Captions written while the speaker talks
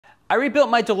I rebuilt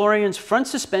my DeLorean's front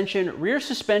suspension, rear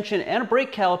suspension, and a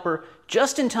brake caliper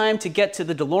just in time to get to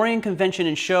the DeLorean Convention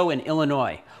and Show in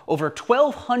Illinois, over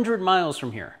 1,200 miles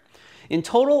from here. In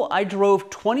total, I drove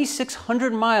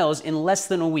 2,600 miles in less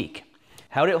than a week.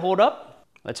 How'd it hold up?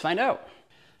 Let's find out.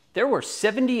 There were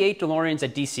 78 DeLoreans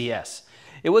at DCS.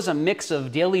 It was a mix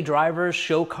of daily drivers,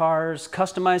 show cars,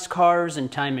 customized cars, and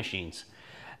time machines.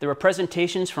 There were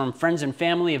presentations from friends and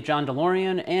family of John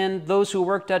DeLorean and those who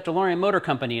worked at DeLorean Motor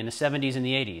Company in the 70s and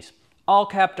the 80s, all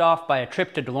capped off by a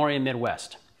trip to DeLorean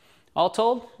Midwest. All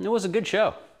told, it was a good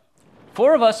show.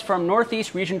 4 of us from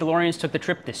Northeast Region DeLoreans took the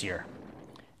trip this year.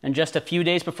 And just a few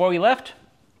days before we left,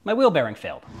 my wheel bearing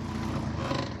failed.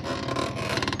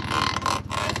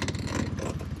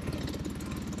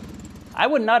 I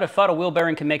would not have thought a wheel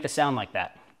bearing could make the sound like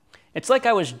that. It's like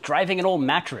I was driving an old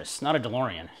mattress, not a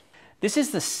DeLorean. This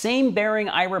is the same bearing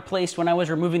I replaced when I was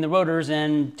removing the rotors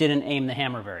and didn't aim the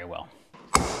hammer very well.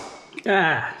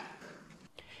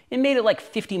 It made it like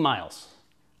 50 miles.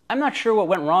 I'm not sure what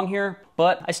went wrong here,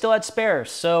 but I still had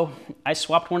spares, so I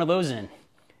swapped one of those in.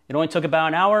 It only took about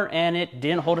an hour and it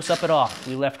didn't hold us up at all.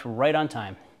 We left right on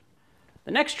time.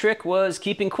 The next trick was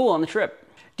keeping cool on the trip.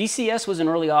 DCS was in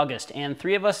early August and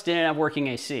 3 of us didn't have working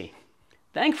AC.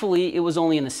 Thankfully, it was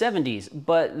only in the 70s,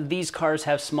 but these cars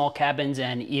have small cabins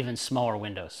and even smaller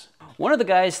windows. One of the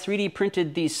guys 3D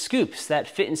printed these scoops that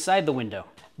fit inside the window.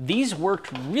 These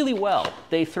worked really well.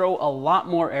 They throw a lot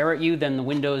more air at you than the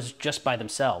windows just by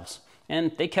themselves,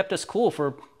 and they kept us cool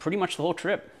for pretty much the whole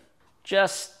trip.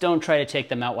 Just don't try to take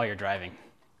them out while you're driving.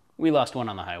 We lost one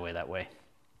on the highway that way.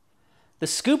 The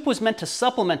scoop was meant to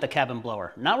supplement the cabin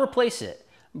blower, not replace it.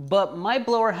 But my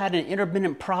blower had an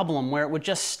intermittent problem where it would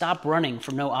just stop running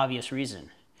for no obvious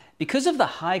reason. Because of the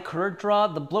high current draw,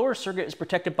 the blower circuit is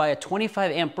protected by a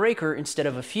 25 amp breaker instead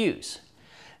of a fuse.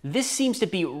 This seems to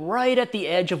be right at the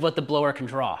edge of what the blower can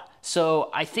draw, so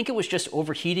I think it was just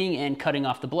overheating and cutting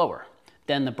off the blower.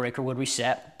 Then the breaker would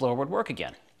reset, blower would work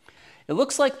again. It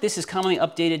looks like this is commonly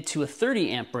updated to a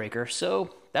 30 amp breaker,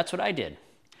 so that's what I did.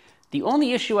 The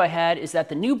only issue I had is that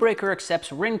the new breaker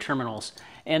accepts ring terminals,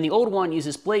 and the old one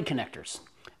uses blade connectors.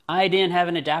 I didn't have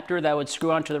an adapter that would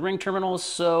screw onto the ring terminals,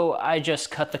 so I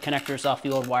just cut the connectors off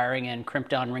the old wiring and crimped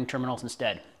down ring terminals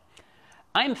instead.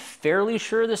 I'm fairly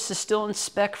sure this is still in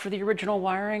spec for the original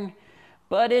wiring,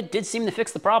 but it did seem to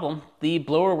fix the problem. The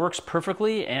blower works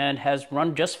perfectly and has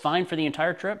run just fine for the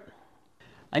entire trip.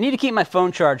 I need to keep my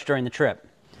phone charged during the trip.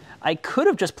 I could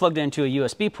have just plugged it into a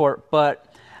USB port, but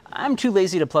I'm too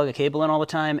lazy to plug a cable in all the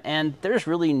time, and there's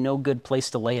really no good place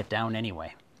to lay it down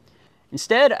anyway.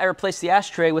 Instead, I replaced the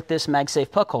ashtray with this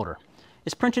MagSafe puck holder.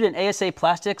 It's printed in ASA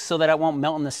plastic so that it won't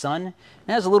melt in the sun.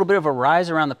 It has a little bit of a rise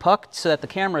around the puck so that the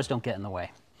cameras don't get in the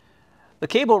way. The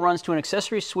cable runs to an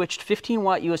accessory switched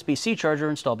 15-watt USB-C charger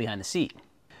installed behind the seat.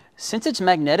 Since it's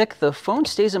magnetic, the phone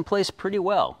stays in place pretty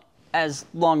well, as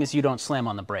long as you don't slam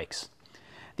on the brakes.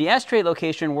 The ashtray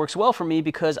location works well for me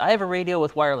because I have a radio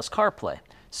with wireless CarPlay,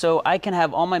 so I can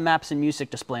have all my maps and music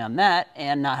display on that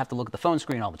and not have to look at the phone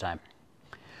screen all the time.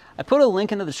 I put a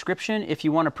link in the description if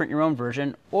you want to print your own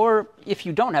version, or if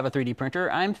you don't have a 3D printer,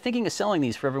 I'm thinking of selling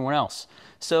these for everyone else.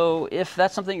 So if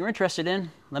that's something you're interested in,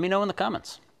 let me know in the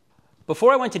comments.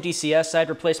 Before I went to DCS, I'd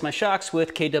replaced my shocks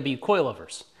with KW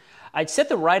coilovers. I'd set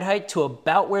the ride height to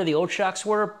about where the old shocks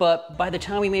were, but by the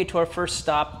time we made it to our first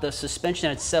stop, the suspension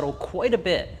had settled quite a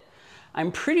bit.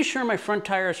 I'm pretty sure my front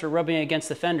tires were rubbing against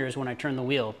the fenders when I turned the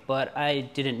wheel, but I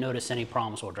didn't notice any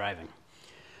problems while driving.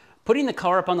 Putting the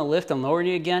car up on the lift and lowering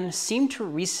it again seemed to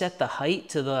reset the height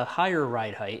to the higher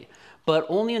ride height, but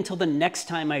only until the next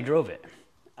time I drove it.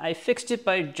 I fixed it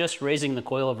by just raising the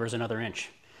coilovers another inch.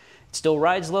 It still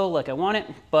rides low like I want it,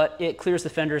 but it clears the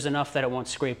fenders enough that it won't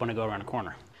scrape when I go around a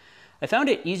corner. I found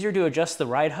it easier to adjust the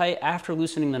ride height after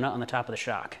loosening the nut on the top of the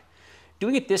shock.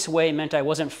 Doing it this way meant I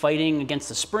wasn't fighting against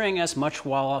the spring as much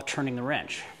while turning the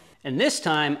wrench. And this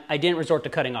time, I didn't resort to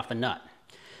cutting off the nut.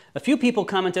 A few people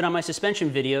commented on my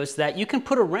suspension videos that you can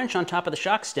put a wrench on top of the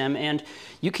shock stem and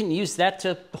you can use that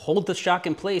to hold the shock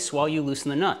in place while you loosen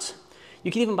the nuts.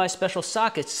 You can even buy special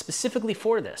sockets specifically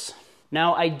for this.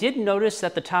 Now, I did notice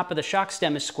that the top of the shock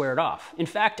stem is squared off. In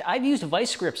fact, I've used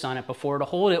vice grips on it before to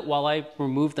hold it while I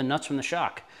removed the nuts from the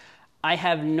shock. I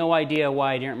have no idea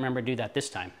why I didn't remember to do that this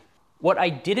time. What I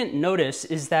didn't notice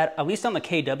is that, at least on the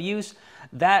KWs,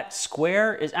 that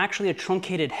square is actually a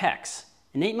truncated hex.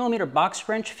 An 8mm box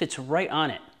wrench fits right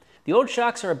on it. The old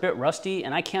shocks are a bit rusty,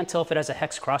 and I can't tell if it has a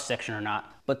hex cross-section or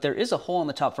not. But there is a hole in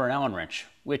the top for an Allen wrench,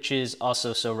 which is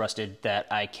also so rusted that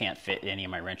I can't fit any of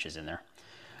my wrenches in there.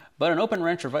 But an open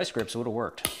wrench or vice grips would have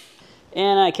worked.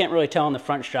 And I can't really tell on the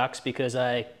front shocks because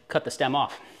I cut the stem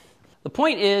off. The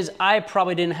point is, I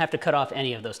probably didn't have to cut off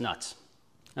any of those nuts.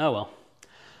 Oh well.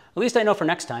 At least I know for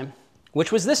next time.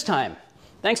 Which was this time.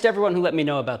 Thanks to everyone who let me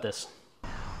know about this.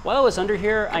 While I was under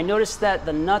here, I noticed that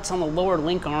the nuts on the lower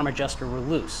link arm adjuster were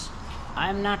loose.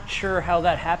 I'm not sure how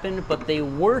that happened, but they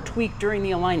were tweaked during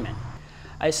the alignment.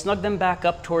 I snugged them back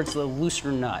up towards the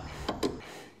looser nut.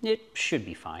 It should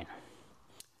be fine.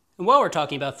 And while we're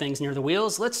talking about things near the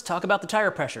wheels, let's talk about the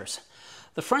tire pressures.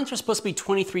 The fronts are supposed to be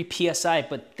 23 PSI,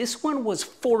 but this one was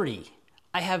 40.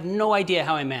 I have no idea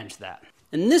how I managed that.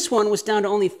 And this one was down to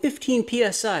only 15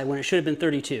 PSI when it should have been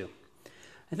 32.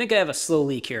 I think I have a slow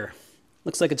leak here.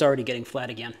 Looks like it's already getting flat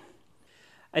again.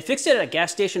 I fixed it at a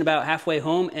gas station about halfway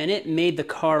home, and it made the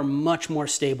car much more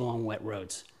stable on wet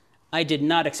roads. I did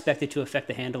not expect it to affect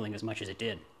the handling as much as it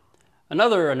did.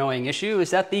 Another annoying issue is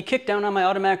that the kickdown on my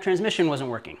automatic transmission wasn't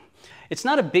working. It's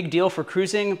not a big deal for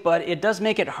cruising, but it does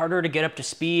make it harder to get up to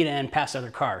speed and pass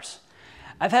other cars.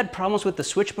 I've had problems with the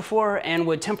switch before and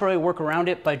would temporarily work around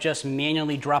it by just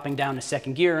manually dropping down to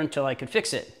second gear until I could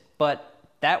fix it, but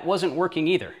that wasn't working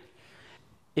either.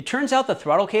 It turns out the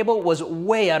throttle cable was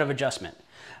way out of adjustment.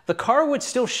 The car would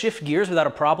still shift gears without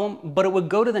a problem, but it would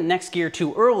go to the next gear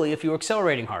too early if you were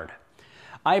accelerating hard.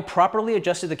 I properly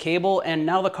adjusted the cable, and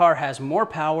now the car has more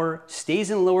power,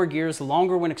 stays in lower gears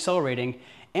longer when accelerating,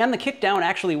 and the kickdown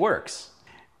actually works.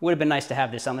 Would have been nice to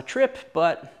have this on the trip,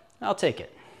 but I'll take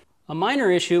it. A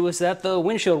minor issue was that the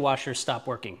windshield washers stopped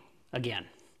working again.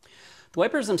 The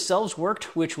wipers themselves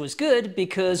worked, which was good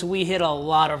because we hit a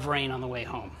lot of rain on the way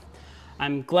home.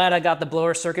 I'm glad I got the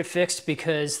blower circuit fixed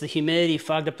because the humidity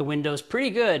fogged up the windows pretty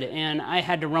good, and I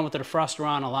had to run with the defroster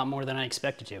on a lot more than I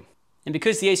expected to. And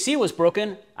because the AC was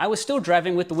broken, I was still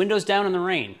driving with the windows down in the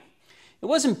rain. It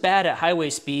wasn't bad at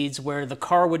highway speeds where the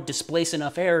car would displace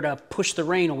enough air to push the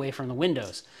rain away from the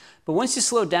windows. But once you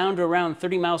slowed down to around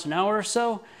 30 miles an hour or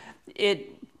so,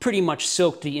 it pretty much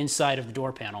soaked the inside of the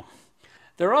door panel.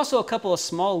 There are also a couple of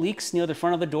small leaks near the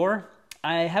front of the door.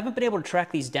 I haven't been able to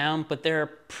track these down, but they're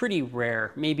pretty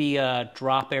rare, maybe a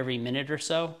drop every minute or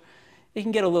so. It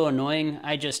can get a little annoying.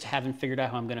 I just haven't figured out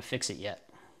how I'm going to fix it yet.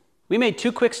 We made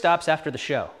 2 quick stops after the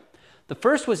show. The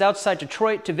first was outside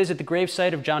Detroit to visit the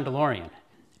gravesite of John DeLorean.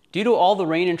 Due to all the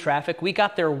rain and traffic, we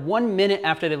got there 1 minute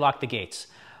after they locked the gates,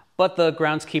 but the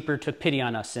groundskeeper took pity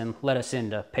on us and let us in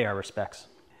to pay our respects.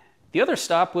 The other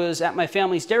stop was at my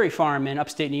family's dairy farm in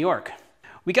upstate New York.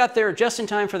 We got there just in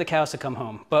time for the cows to come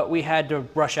home, but we had to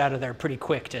rush out of there pretty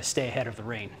quick to stay ahead of the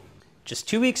rain. Just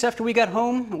 2 weeks after we got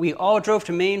home, we all drove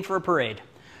to Maine for a parade.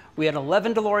 We had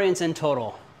 11 DeLoreans in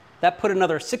total. That put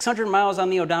another 600 miles on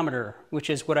the odometer, which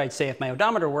is what I'd say if my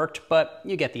odometer worked, but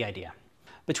you get the idea.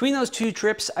 Between those 2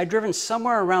 trips, I'd driven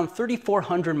somewhere around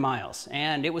 3,400 miles,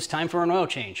 and it was time for an oil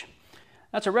change.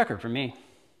 That's a record for me.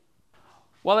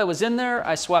 While I was in there,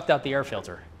 I swapped out the air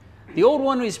filter. The old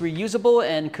one was reusable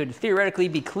and could theoretically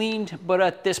be cleaned, but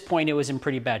at this point it was in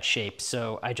pretty bad shape,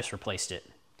 so I just replaced it.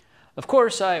 Of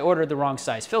course, I ordered the wrong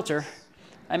size filter.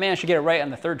 I managed to get it right on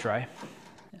the 3rd try.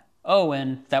 Oh,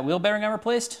 and that wheel bearing I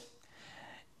replaced?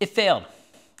 It failed.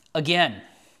 Again.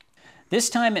 This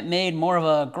time it made more of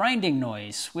a grinding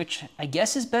noise, which I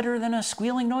guess is better than a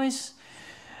squealing noise.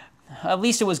 At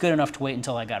least it was good enough to wait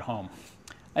until I got home.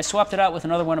 I swapped it out with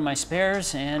another one of my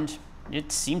spares, and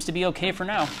it seems to be okay for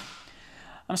now.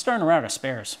 I'm starting to run out of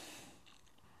spares.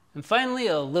 And finally,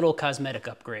 a little cosmetic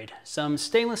upgrade. Some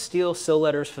stainless steel Sill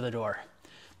Letters for the door.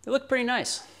 They look pretty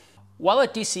nice. While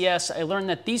at DCS, I learned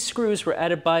that these screws were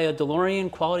added by a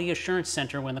DeLorean Quality Assurance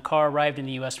Center when the car arrived in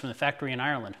the US from the factory in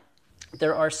Ireland.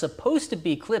 There are supposed to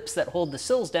be clips that hold the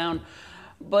sills down,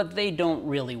 but they don't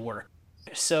really work.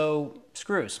 So,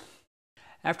 screws.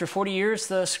 After 40 years,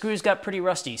 the screws got pretty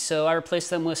rusty, so I replaced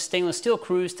them with stainless steel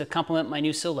screws to complement my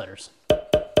new Sill Letters.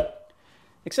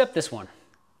 Except this one.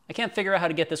 I can't figure out how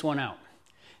to get this one out.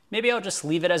 Maybe I'll just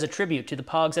leave it as a tribute to the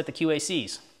pogs at the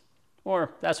QACs.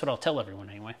 Or that's what I'll tell everyone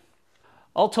anyway.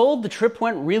 All told, the trip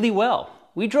went really well.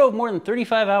 We drove more than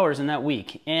 35 hours in that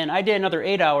week, and I did another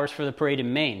 8 hours for the parade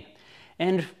in Maine.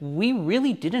 And we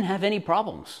really didn't have any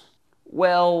problems.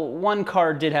 Well, one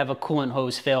car did have a coolant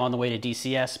hose fail on the way to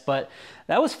DCS, but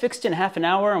that was fixed in half an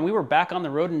hour and we were back on the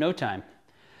road in no time.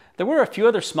 There were a few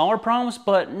other smaller problems,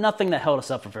 but nothing that held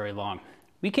us up for very long.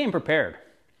 We came prepared.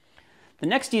 The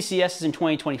next DCS is in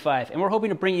 2025, and we're hoping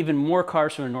to bring even more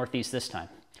cars from the Northeast this time.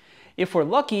 If we're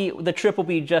lucky, the trip will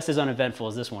be just as uneventful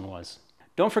as this one was.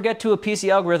 Don't forget to appease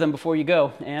the algorithm before you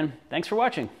go, and thanks for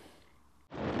watching.